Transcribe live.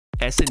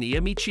Eseniia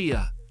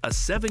Mikheeva, a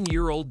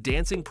 7-year-old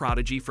dancing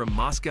prodigy from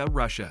Moscow,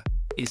 Russia,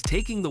 is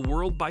taking the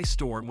world by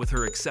storm with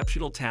her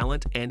exceptional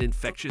talent and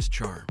infectious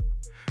charm.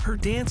 Her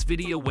dance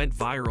video went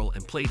viral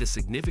and played a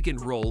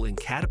significant role in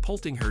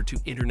catapulting her to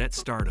internet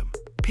stardom,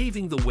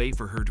 paving the way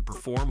for her to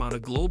perform on a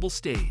global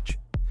stage.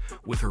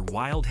 With her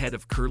wild head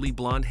of curly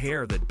blonde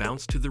hair that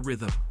bounced to the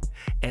rhythm,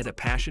 and a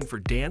passion for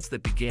dance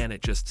that began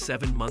at just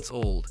 7 months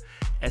old,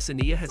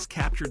 Eseniia has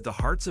captured the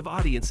hearts of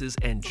audiences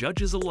and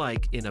judges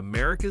alike in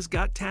America's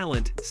Got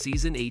Talent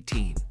Season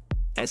 18.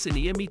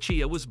 Eseniia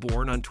Mikheeva was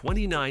born on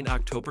 29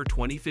 October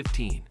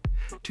 2015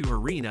 to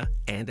Marina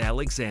and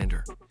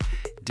Alexandr.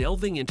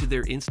 Delving into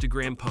their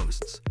Instagram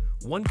posts,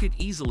 one could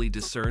easily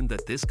discern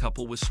that this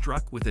couple was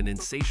struck with an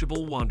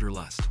insatiable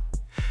wanderlust.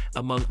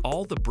 Among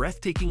all the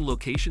breathtaking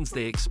locations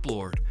they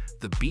explored,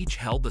 the beach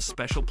held a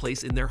special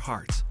place in their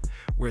hearts,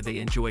 where they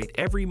enjoyed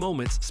every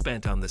moment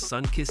spent on the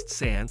sun-kissed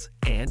sands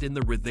and in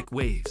the rhythmic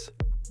waves.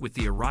 With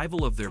the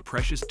arrival of their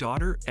precious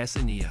daughter,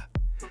 Eseniia,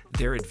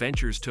 their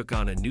adventures took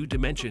on a new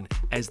dimension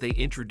as they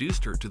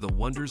introduced her to the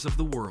wonders of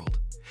the world.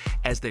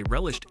 As they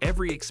relished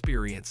every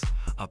experience,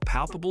 a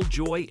palpable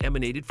joy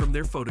emanated from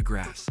their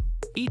photographs.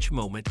 Each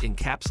moment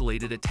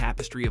encapsulated a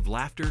tapestry of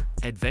laughter,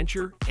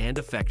 adventure, and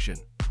affection.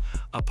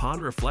 Upon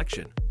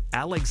reflection,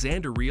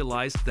 Alexandr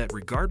realized that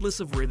regardless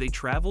of where they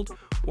traveled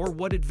or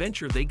what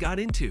adventure they got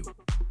into,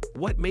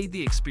 what made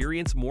the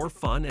experience more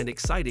fun and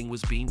exciting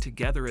was being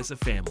together as a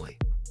family.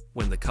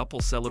 When the couple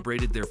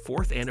celebrated their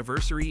 4th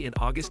anniversary in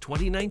August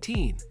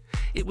 2019,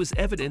 it was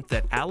evident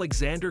that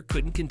Alexandr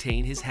couldn't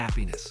contain his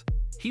happiness.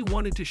 He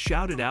wanted to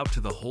shout it out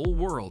to the whole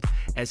world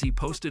as he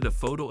posted a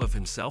photo of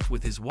himself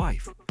with his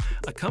wife,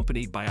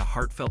 accompanied by a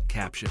heartfelt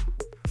caption,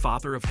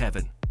 "Father of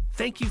Heaven,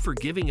 thank you for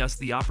giving us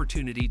the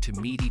opportunity to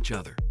meet each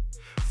other.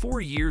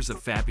 4 years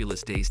of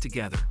fabulous days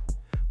together.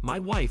 My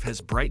wife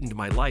has brightened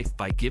my life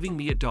by giving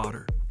me a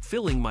daughter,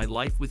 filling my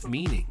life with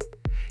meaning."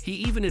 He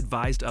even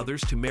advised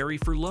others to marry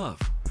for love,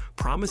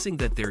 promising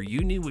that their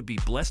union would be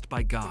blessed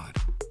by God.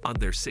 On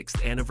their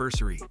 6th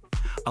anniversary,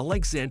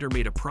 Alexandr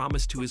made a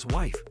promise to his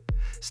wife,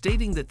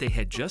 stating that they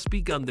had just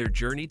begun their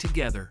journey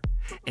together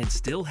and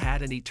still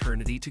had an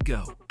eternity to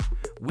go.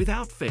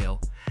 Without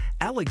fail,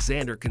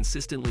 Alexandr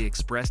consistently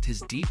expressed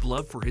his deep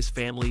love for his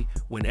family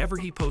whenever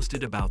he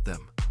posted about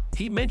them.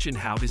 He mentioned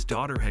how his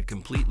daughter had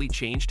completely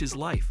changed his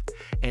life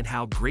and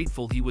how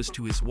grateful he was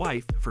to his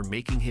wife for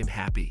making him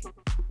happy.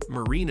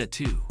 Marina,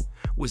 too,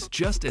 was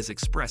just as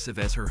expressive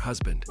as her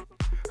husband.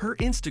 Her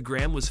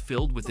Instagram was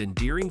filled with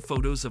endearing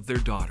photos of their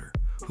daughter,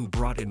 who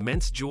brought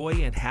immense joy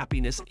and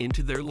happiness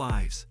into their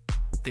lives.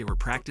 They were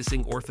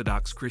practicing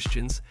Orthodox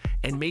Christians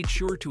and made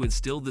sure to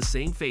instill the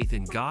same faith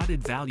in God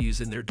and values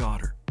in their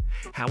daughter.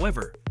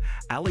 However,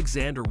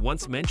 Alexandr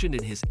once mentioned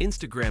in his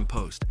Instagram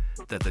post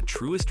that the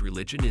truest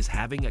religion is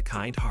having a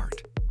kind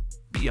heart.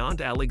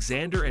 Beyond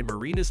Alexandr and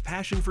Marina's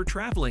passion for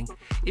traveling,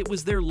 it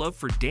was their love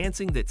for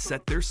dancing that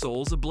set their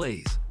souls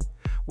ablaze.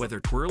 Whether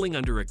twirling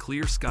under a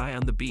clear sky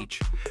on the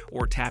beach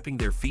or tapping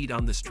their feet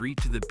on the street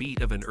to the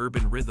beat of an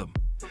urban rhythm,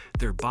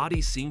 their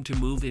bodies seemed to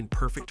move in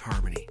perfect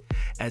harmony,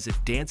 as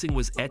if dancing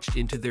was etched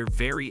into their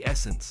very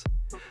essence.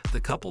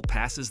 The couple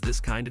passes this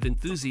kind of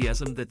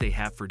enthusiasm that they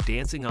have for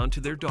dancing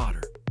onto their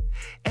daughter.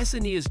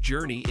 Eseniia's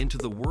journey into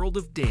the world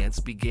of dance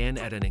began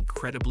at an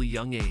incredibly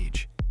young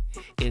age.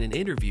 In an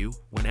interview,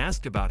 when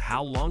asked about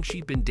how long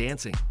she'd been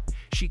dancing,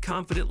 she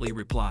confidently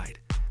replied,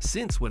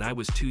 "Since when I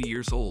was 2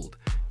 years old,"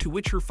 to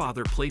which her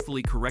father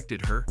playfully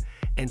corrected her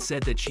and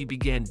said that she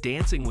began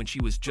dancing when she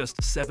was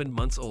just 7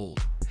 months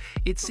old.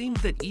 It seemed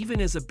that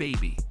even as a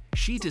baby,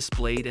 she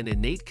displayed an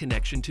innate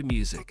connection to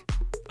music.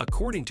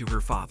 According to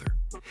her father,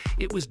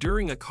 it was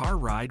during a car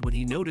ride when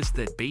he noticed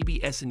that baby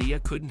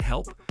Eseniia couldn't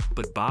help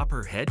but bob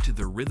her head to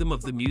the rhythm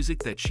of the music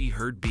that she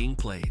heard being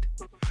played.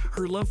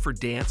 Her love for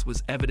dance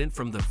was evident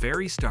from the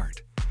very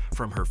start.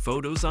 From her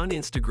photos on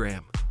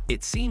Instagram,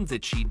 it seemed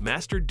that she'd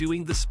mastered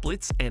doing the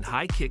splits and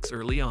high kicks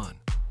early on.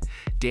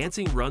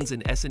 Dancing runs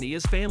in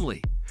Eseniia's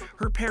family.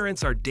 Her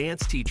parents are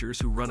dance teachers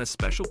who run a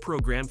special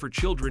program for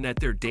children at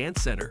their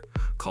dance center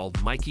called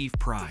Mikheev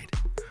Pride.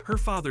 Her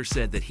father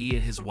said that he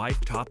and his wife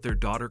taught their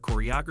daughter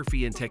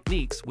choreography and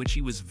techniques when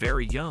she was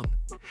very young.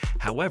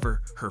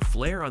 However, her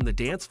flair on the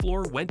dance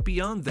floor went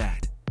beyond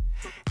that.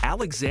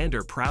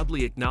 Alexandr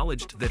proudly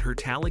acknowledged that her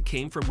talent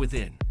came from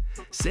within,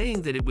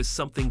 saying that it was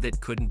something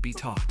that couldn't be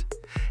taught.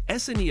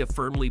 Eseniia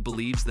firmly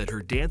believes that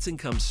her dancing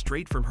comes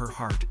straight from her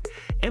heart,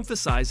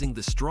 emphasizing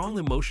the strong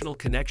emotional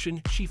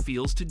connection she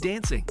feels to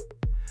dancing.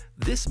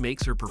 This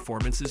makes her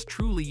performances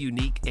truly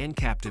unique and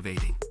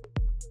captivating.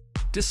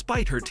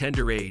 Despite her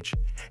tender age,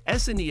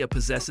 Eseniia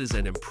possesses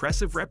an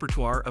impressive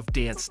repertoire of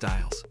dance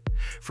styles,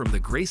 from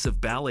the grace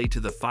of ballet to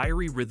the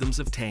fiery rhythms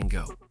of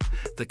tango,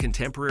 the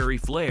contemporary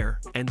flair,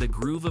 and the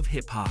groove of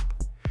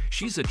hip-hop.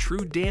 She's a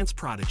true dance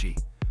prodigy,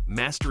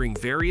 mastering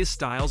various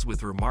styles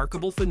with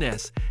remarkable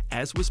finesse,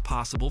 as was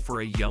possible for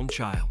a young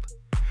child.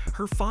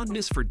 Her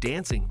fondness for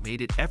dancing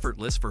made it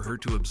effortless for her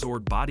to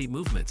absorb body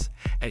movements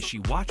as she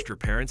watched her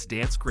parents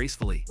dance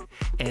gracefully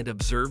and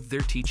observed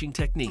their teaching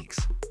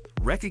techniques.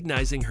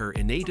 Recognizing her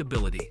innate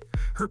ability,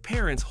 Her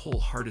parents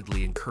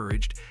wholeheartedly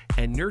encouraged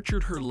and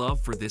nurtured her love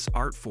for this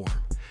art form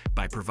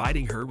by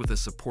providing her with a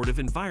supportive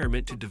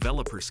environment to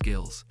develop her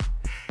skills.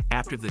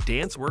 After the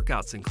dance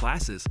workouts and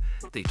classes,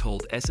 they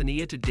told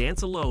Eseniia to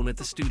dance alone at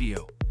the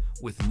studio,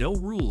 with no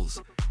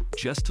rules,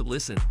 just to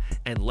listen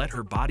and let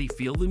her body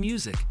feel the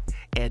music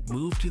and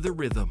move to the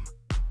rhythm.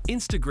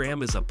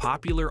 Instagram is a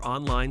popular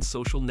online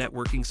social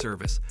networking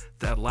service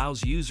that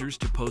allows users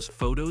to post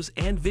photos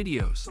and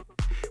videos.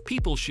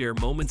 People share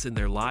moments in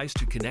their lives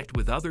to connect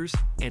with others,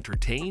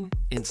 entertain,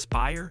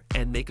 inspire,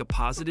 and make a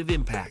positive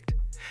impact.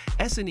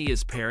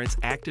 Eseniia's parents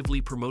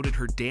actively promoted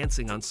her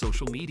dancing on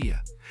social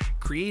media,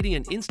 creating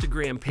an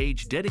Instagram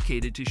page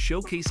dedicated to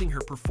showcasing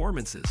her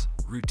performances,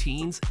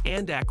 routines,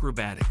 and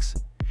acrobatics.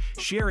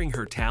 Sharing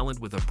her talent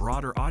with a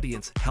broader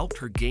audience helped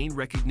her gain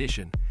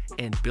recognition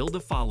and build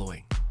a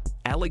following.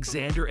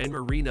 Alexandr and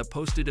Marina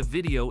posted a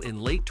video in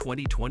late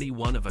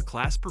 2021 of a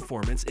class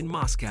performance in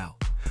Moscow,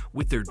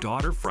 with their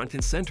daughter front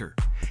and center.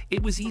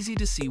 It was easy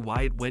to see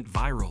why it went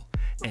viral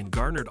and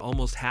garnered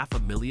almost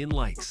 500,000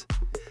 likes.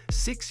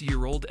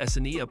 6-year-old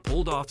Eseniia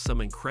pulled off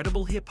some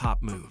incredible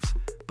hip-hop moves,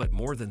 but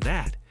more than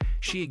that,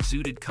 she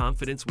exuded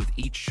confidence with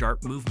each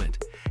sharp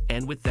movement,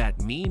 and with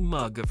that mean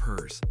mug of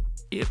hers.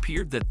 It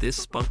appeared that this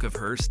spunk of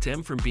hers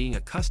stemmed from being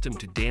accustomed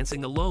to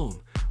dancing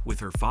alone, with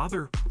her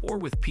father, or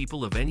with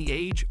people of any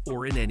age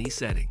or in any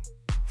setting.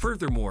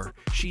 Furthermore,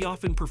 she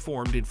often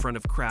performed in front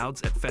of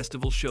crowds at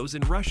festival shows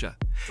in Russia,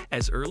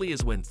 as early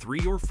as when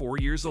 3 or 4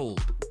 years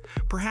old,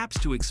 perhaps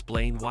to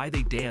explain why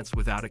they danced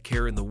without a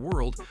care in the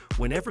world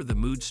whenever the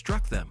mood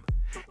struck them.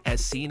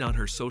 As seen on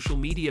her social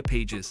media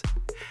pages,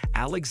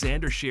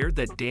 Alexandr shared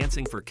that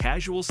dancing for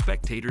casual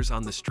spectators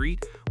on the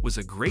street was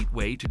a great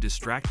way to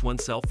distract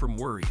oneself from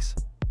worries.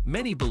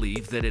 Many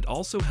believe that it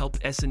also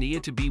helped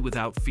Eseniia to be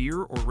without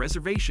fear or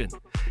reservation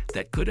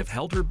that could have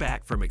held her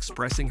back from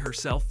expressing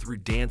herself through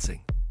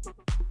dancing.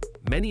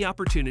 Many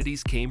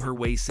opportunities came her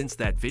way since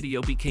that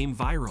video became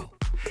viral.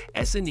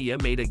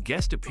 Eseniia made a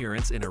guest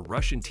appearance in a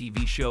Russian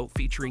TV show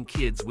featuring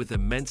kids with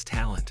immense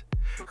talent.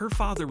 Her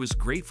father was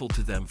grateful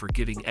to them for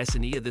giving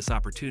Eseniia this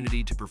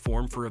opportunity to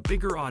perform for a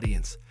bigger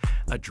audience,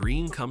 a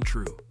dream come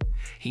true.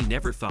 He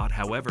never thought,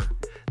 however,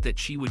 that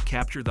she would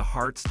capture the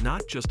hearts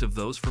not just of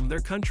those from their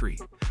country,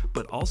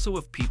 but also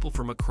of people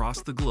from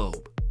across the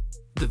globe.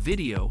 The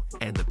video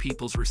and the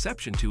people's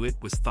reception to it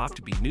was thought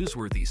to be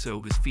newsworthy, so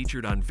it was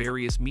featured on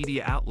various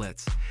media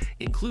outlets,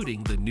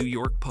 including the New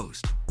York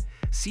Post,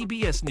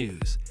 CBS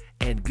News,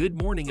 and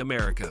Good Morning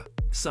America.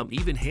 Some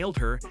even hailed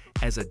her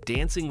as a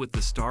Dancing with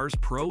the Stars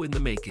pro in the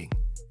making.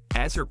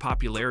 As her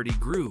popularity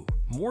grew,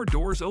 more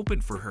doors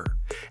opened for her,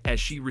 as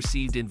she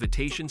received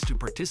invitations to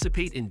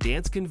participate in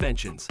dance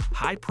conventions,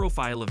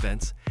 high-profile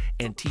events,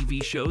 and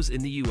TV shows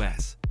in the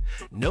U.S.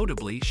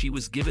 Notably, she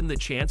was given the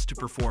chance to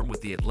perform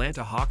with the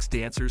Atlanta Hawks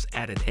dancers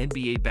at an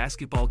NBA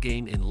basketball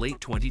game in late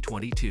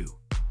 2022.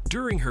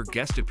 During her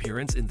guest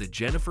appearance in The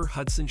Jennifer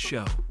Hudson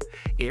Show,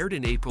 aired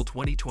in April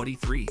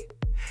 2023,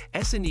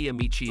 Eseniia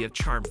Mikheeva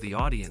charmed the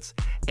audience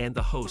and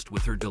the host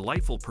with her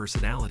delightful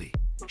personality.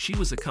 She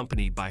was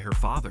accompanied by her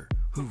father,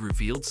 who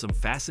revealed some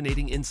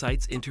fascinating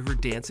insights into her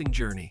dancing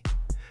journey.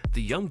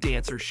 The young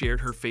dancer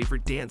shared her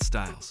favorite dance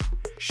styles,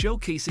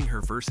 showcasing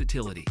her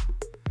versatility.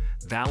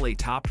 Ballet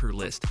topped her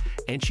list,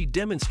 and she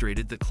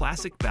demonstrated the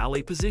classic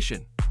ballet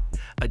position.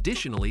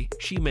 Additionally,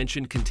 she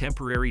mentioned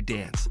contemporary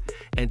dance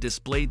and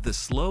displayed the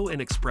slow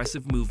and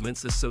expressive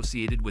movements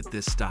associated with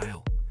this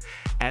style.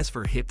 As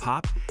for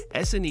hip-hop,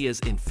 Eseniia's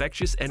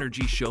infectious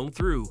energy shone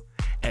through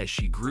as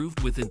she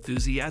grooved with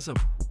enthusiasm.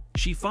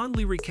 She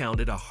fondly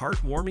recounted a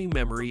heartwarming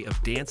memory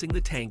of dancing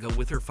the tango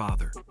with her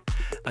father.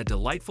 A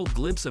delightful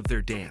glimpse of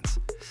their dance,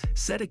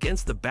 set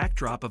against the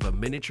backdrop of a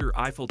miniature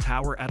Eiffel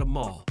Tower at a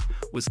mall,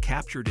 was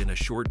captured in a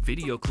short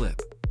video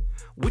clip,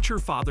 which her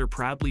father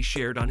proudly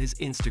shared on his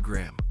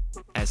Instagram.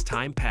 As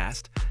time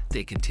passed,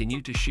 they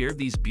continued to share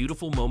these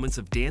beautiful moments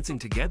of dancing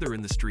together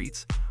in the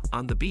streets,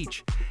 on the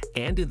beach,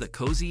 and in the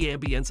cozy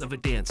ambience of a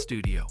dance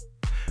studio,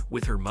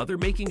 with her mother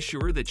making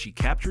sure that she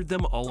captured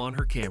them all on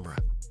her camera.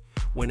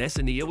 When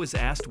Eseniia was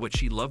asked what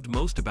she loved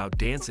most about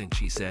dancing,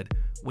 she said,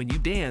 "When you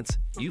dance,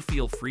 you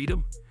feel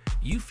freedom,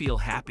 you feel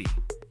happy,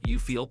 you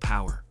feel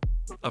power."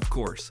 Of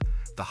course,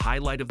 the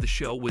highlight of the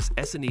show was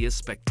Eseniia's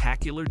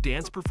spectacular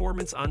dance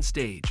performance on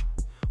stage,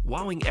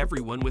 wowing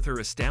everyone with her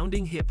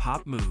astounding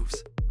hip-hop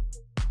moves.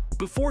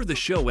 Before the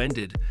show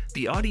ended,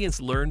 the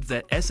audience learned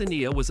that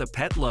Eseniia was a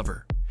pet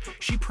lover.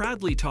 She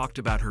proudly talked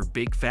about her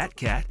big fat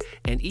cat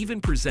and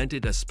even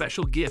presented a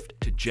special gift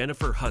to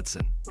Jennifer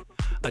Hudson,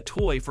 a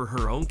toy for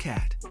her own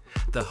cat.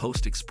 The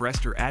host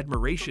expressed her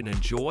admiration and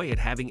joy at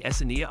having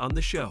Eseniia on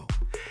the show,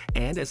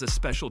 and as a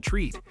special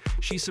treat,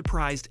 she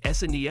surprised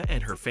Eseniia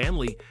and her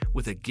family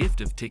with a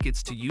gift of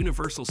tickets to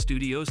Universal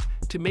Studios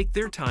to make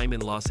their time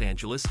in Los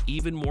Angeles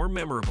even more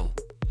memorable.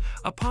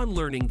 Upon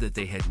learning that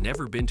they had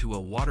never been to a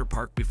water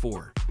park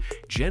before,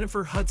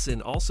 Jennifer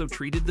Hudson also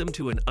treated them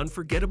to an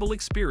unforgettable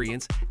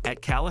experience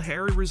at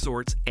Kalahari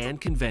Resorts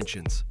and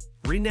Conventions,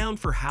 renowned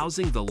for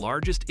housing the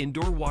largest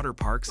indoor water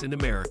parks in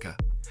America.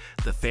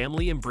 The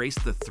family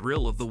embraced the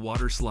thrill of the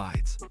water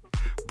slides,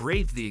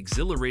 braved the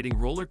exhilarating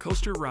roller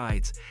coaster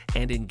rides,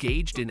 and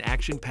engaged in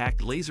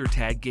action-packed laser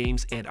tag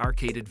games and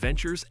arcade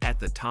adventures at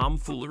the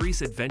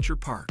Tomfooleries Adventure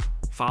Park.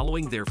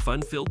 Following their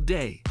fun-filled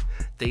day,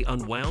 they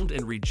unwound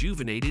and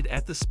rejuvenated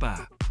at the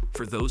spa.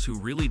 For those who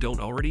really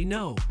don't already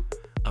know,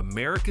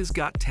 America's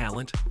Got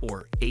Talent,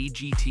 or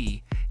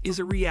AGT, is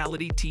a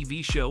reality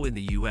TV show in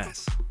the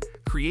US,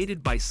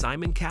 created by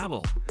Simon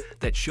Cowell,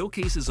 that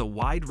showcases a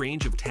wide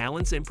range of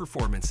talents and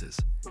performances.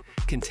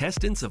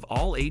 Contestants of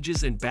all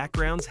ages and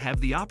backgrounds have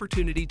the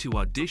opportunity to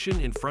audition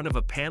in front of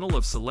a panel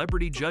of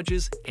celebrity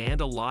judges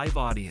and a live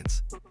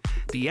audience.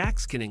 The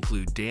acts can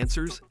include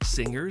dancers,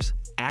 singers,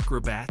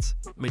 acrobats,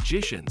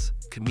 magicians,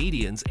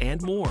 comedians,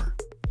 and more.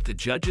 The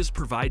judges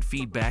provide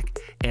feedback,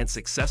 and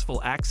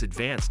successful acts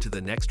advance to the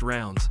next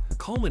rounds,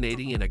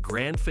 culminating in a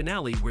grand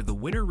finale where the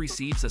winner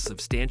receives a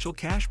substantial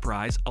cash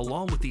prize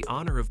along with the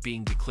honor of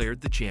being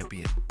declared the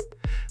champion.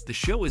 The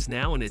show is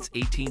now in its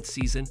 18th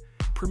season,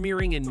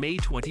 premiering in May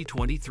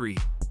 2023.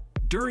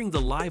 During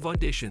the live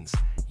auditions,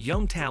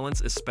 young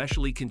talents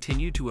especially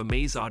continue to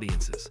amaze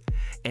audiences,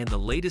 and the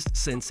latest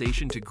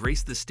sensation to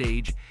grace the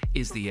stage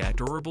is the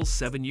adorable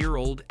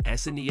 7-year-old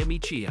Eseniia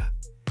Mikheeva.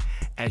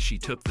 As she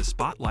took the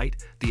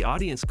spotlight, the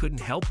audience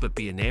couldn't help but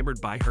be enamored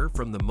by her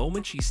from the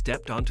moment she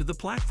stepped onto the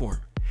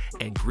platform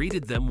and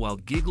greeted them while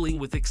giggling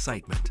with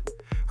excitement.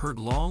 Her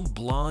long,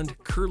 blonde,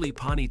 curly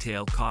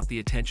ponytail caught the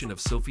attention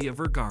of Sofia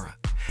Vergara,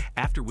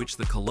 after which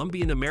the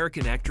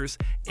Colombian-American actress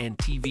and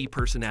TV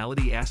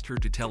personality asked her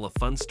to tell a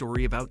fun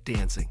story about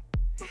dancing.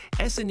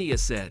 Eseniia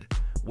said,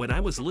 "When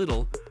I was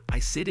little, I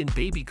sit in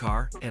baby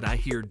car and I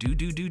hear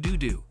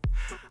do-do-do-do-do.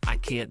 I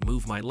can't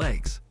move my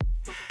legs.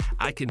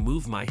 I can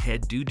move my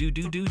head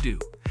do-do-do-do-do,"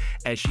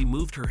 as she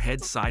moved her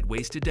head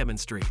sideways to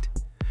demonstrate.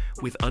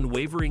 With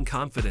unwavering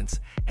confidence,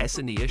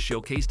 Eseniia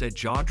showcased a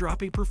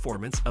jaw-dropping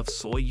performance of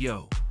Soy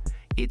Yo,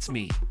 It's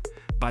Me,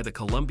 by the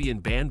Colombian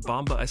band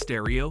Bomba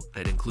Estéreo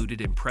that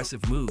included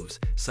impressive moves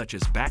such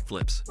as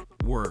backflips,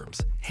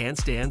 worms,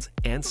 handstands,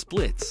 and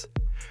splits.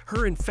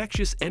 Her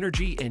infectious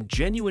energy and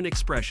genuine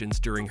expressions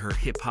during her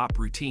hip-hop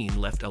routine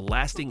left a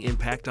lasting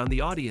impact on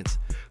the audience,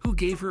 who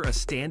gave her a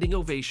standing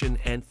ovation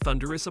and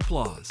thunderous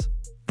applause.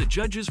 The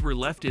judges were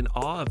left in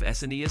awe of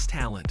Eseniia's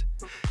talent.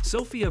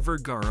 Sofia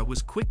Vergara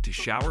was quick to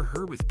shower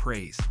her with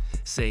praise,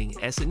 saying,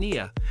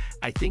 "Eseniia,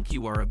 I think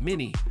you are a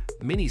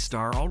mini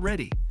star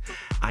already.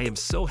 I am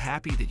so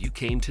happy that you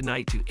came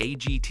tonight to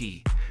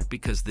AGT,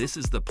 because this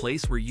is the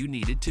place where you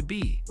needed to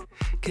be."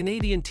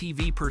 Canadian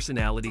TV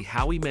personality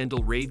Howie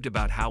Mandel raved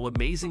about how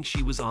amazing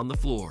she was on the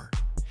floor.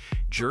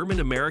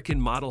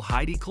 German-American model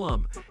Heidi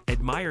Klum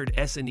admired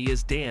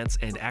Eseniia's dance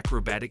and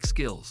acrobatic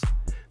skills.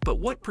 But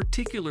what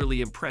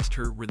particularly impressed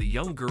her were the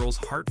young girl's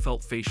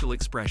heartfelt facial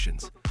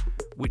expressions,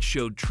 which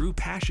showed true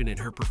passion in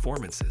her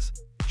performances.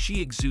 She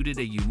exuded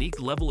a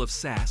unique level of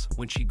sass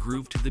when she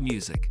grooved to the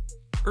music.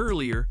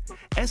 Earlier,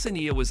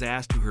 Eseniia was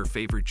asked who her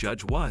favorite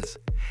judge was,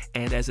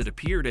 and as it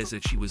appeared as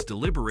if she was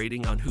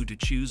deliberating on who to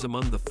choose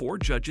among the 4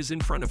 judges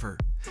in front of her,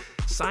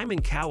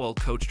 Simon Cowell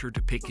coached her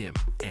to pick him,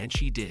 and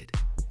she did.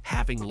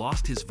 Having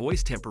lost his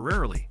voice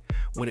temporarily,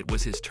 when it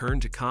was his turn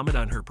to comment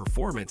on her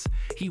performance,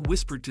 he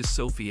whispered to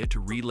Sofia to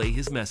relay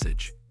his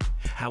message.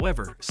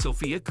 However,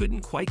 Sofia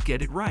couldn't quite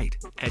get it right,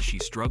 as she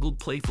struggled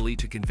playfully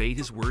to convey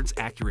his words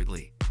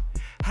accurately.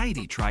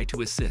 Heidi tried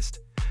to assist,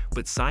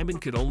 but Simon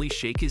could only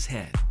shake his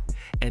head,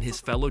 and his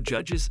fellow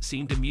judges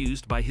seemed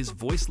amused by his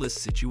voiceless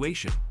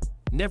situation.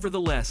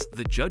 Nevertheless,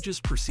 the judges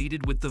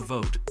proceeded with the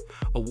vote,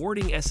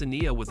 awarding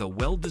Eseniia with a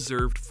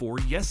well-deserved 4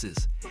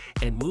 yeses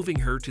and moving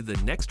her to the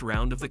next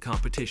round of the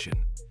competition.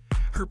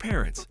 Her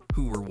parents,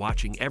 who were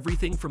watching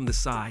everything from the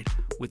side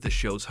with the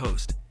show's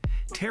host,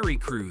 Terry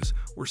Crews,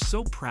 were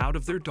so proud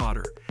of their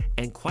daughter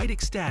and quite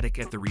ecstatic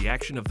at the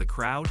reaction of the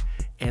crowd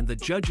and the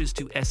judges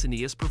to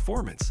Eseniia's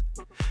performance.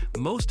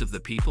 Most of the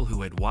people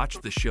who had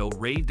watched the show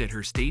raved at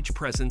her stage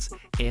presence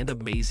and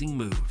amazing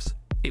moves.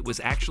 It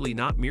was actually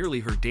not merely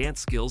her dance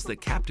skills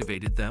that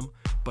captivated them,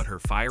 but her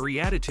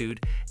fiery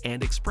attitude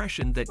and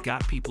expression that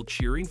got people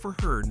cheering for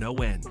her no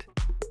end.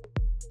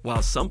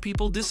 While some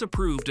people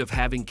disapproved of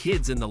having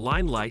kids in the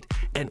limelight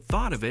and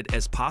thought of it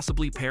as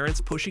possibly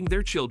parents pushing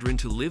their children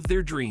to live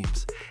their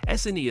dreams,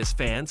 Eseniia's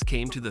fans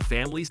came to the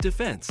family's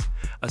defense,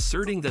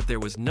 asserting that there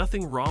was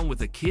nothing wrong with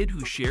a kid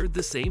who shared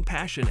the same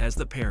passion as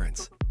the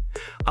parents.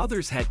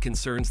 Others had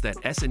concerns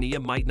that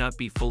Eseniia might not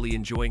be fully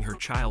enjoying her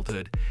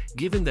childhood,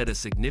 given that a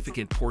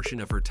significant portion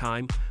of her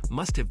time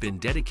must have been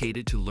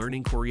dedicated to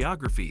learning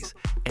choreographies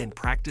and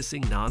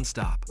practicing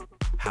non-stop.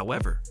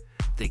 However,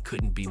 they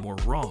couldn't be more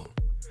wrong.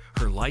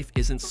 Her life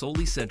isn't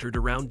solely centered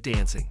around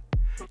dancing.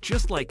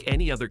 Just like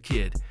any other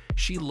kid,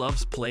 she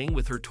loves playing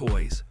with her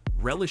toys,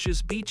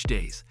 relishes beach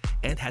days,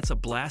 and has a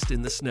blast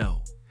in the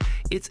snow.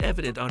 It's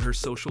evident on her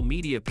social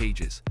media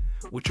pages,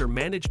 which are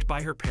managed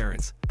by her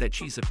parents, that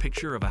she's a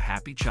picture of a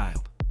happy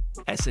child.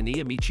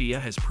 Eseniia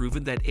Mikheeva has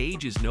proven that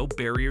age is no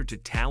barrier to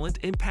talent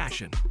and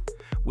passion.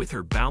 With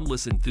her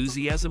boundless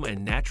enthusiasm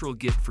and natural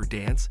gift for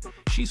dance,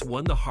 she's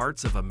won the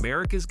hearts of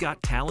America's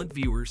Got Talent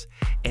viewers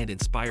and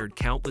inspired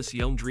countless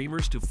young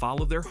dreamers to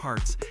follow their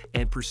hearts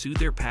and pursue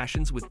their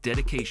passions with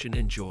dedication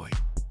and joy.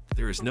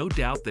 There is no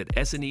doubt that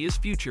Eseniia's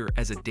future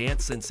as a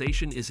dance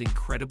sensation is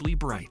incredibly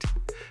bright.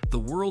 The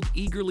world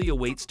eagerly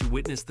awaits to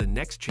witness the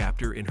next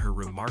chapter in her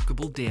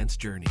remarkable dance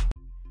journey.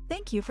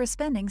 Thank you for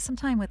spending some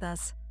time with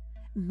us.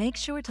 Make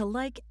sure to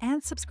like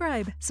and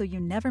subscribe so you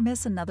never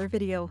miss another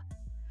video.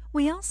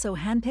 We also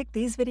handpicked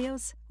these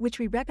videos, which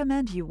we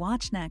recommend you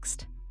watch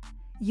next.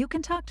 You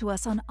can talk to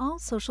us on all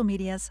social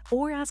medias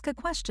or ask a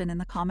question in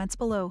the comments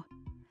below.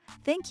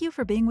 Thank you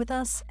for being with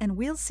us, and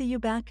we'll see you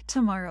back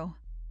tomorrow.